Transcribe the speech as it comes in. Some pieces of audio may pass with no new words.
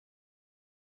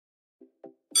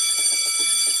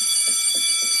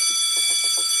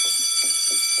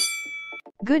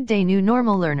Good day, new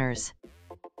normal learners.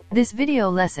 This video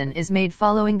lesson is made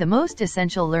following the most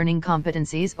essential learning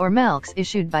competencies or MELCs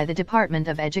issued by the Department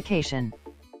of Education.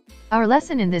 Our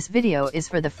lesson in this video is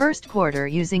for the first quarter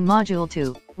using Module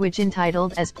 2, which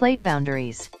entitled as Plate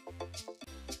Boundaries.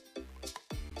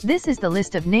 This is the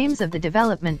list of names of the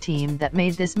development team that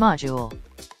made this module.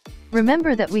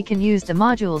 Remember that we can use the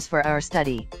modules for our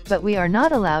study, but we are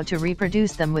not allowed to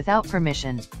reproduce them without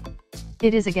permission.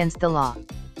 It is against the law.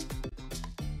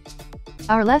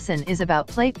 Our lesson is about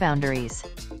plate boundaries.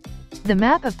 The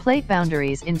map of plate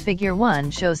boundaries in Figure 1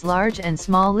 shows large and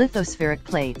small lithospheric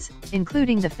plates,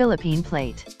 including the Philippine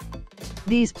plate.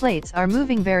 These plates are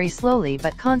moving very slowly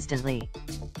but constantly.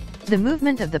 The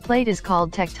movement of the plate is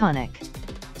called tectonic.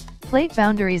 Plate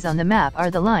boundaries on the map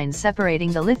are the lines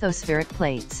separating the lithospheric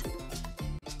plates.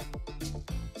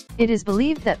 It is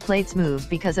believed that plates move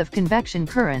because of convection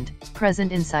current,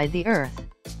 present inside the Earth.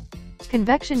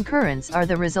 Convection currents are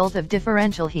the result of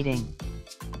differential heating.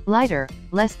 Lighter,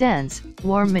 less dense,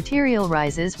 warm material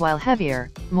rises while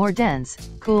heavier, more dense,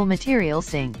 cool material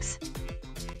sinks.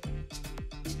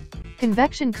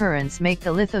 Convection currents make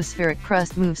the lithospheric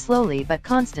crust move slowly but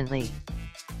constantly.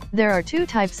 There are two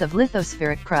types of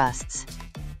lithospheric crusts: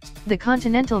 the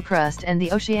continental crust and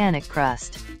the oceanic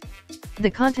crust.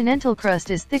 The continental crust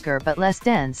is thicker but less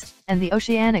dense, and the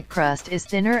oceanic crust is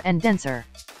thinner and denser.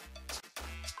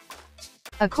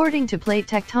 According to plate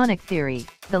tectonic theory,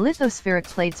 the lithospheric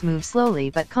plates move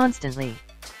slowly but constantly.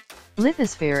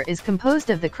 Lithosphere is composed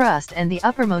of the crust and the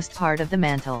uppermost part of the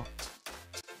mantle.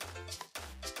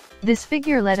 This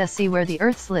figure let us see where the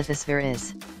Earth's lithosphere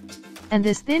is. And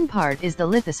this thin part is the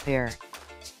lithosphere.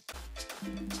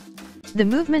 The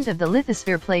movement of the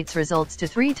lithosphere plates results to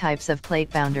three types of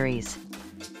plate boundaries.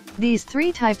 These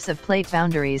three types of plate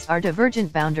boundaries are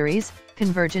divergent boundaries,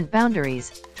 convergent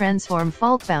boundaries, transform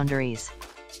fault boundaries.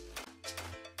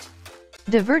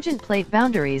 Divergent plate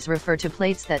boundaries refer to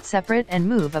plates that separate and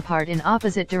move apart in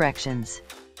opposite directions.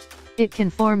 It can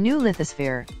form new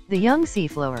lithosphere, the young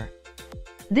seafloor.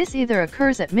 This either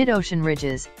occurs at mid-ocean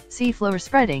ridges, seafloor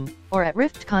spreading, or at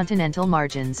rift continental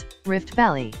margins, rift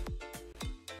valley.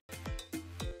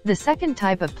 The second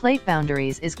type of plate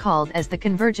boundaries is called as the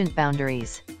convergent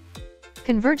boundaries.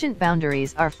 Convergent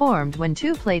boundaries are formed when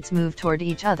two plates move toward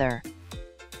each other.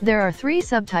 There are three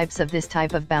subtypes of this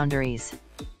type of boundaries.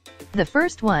 The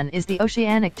first one is the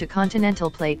oceanic to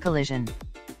continental plate collision.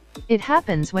 It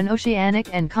happens when oceanic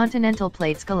and continental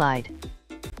plates collide.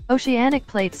 Oceanic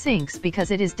plate sinks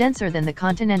because it is denser than the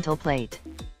continental plate.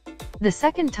 The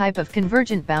second type of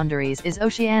convergent boundaries is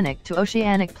oceanic to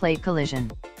oceanic plate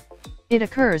collision. It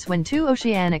occurs when two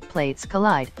oceanic plates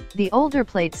collide. The older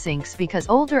plate sinks because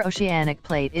older oceanic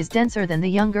plate is denser than the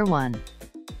younger one.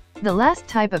 The last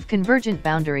type of convergent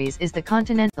boundaries is the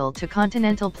continental to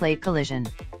continental plate collision.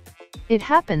 It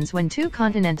happens when two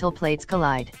continental plates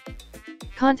collide.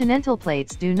 Continental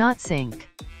plates do not sink.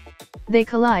 They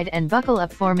collide and buckle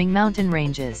up, forming mountain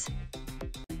ranges.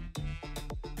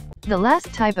 The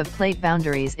last type of plate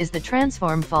boundaries is the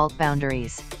transform fault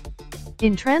boundaries.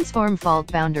 In transform fault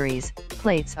boundaries,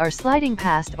 plates are sliding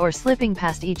past or slipping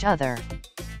past each other.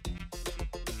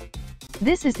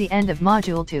 This is the end of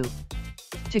Module 2.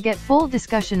 To get full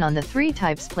discussion on the three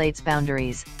types plates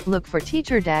boundaries, look for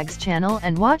Teacher Dag's channel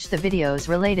and watch the videos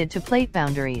related to plate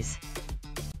boundaries.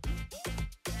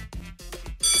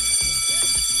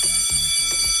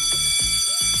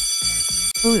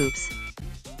 Oops!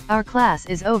 Our class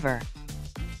is over.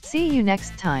 See you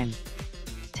next time.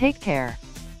 Take care.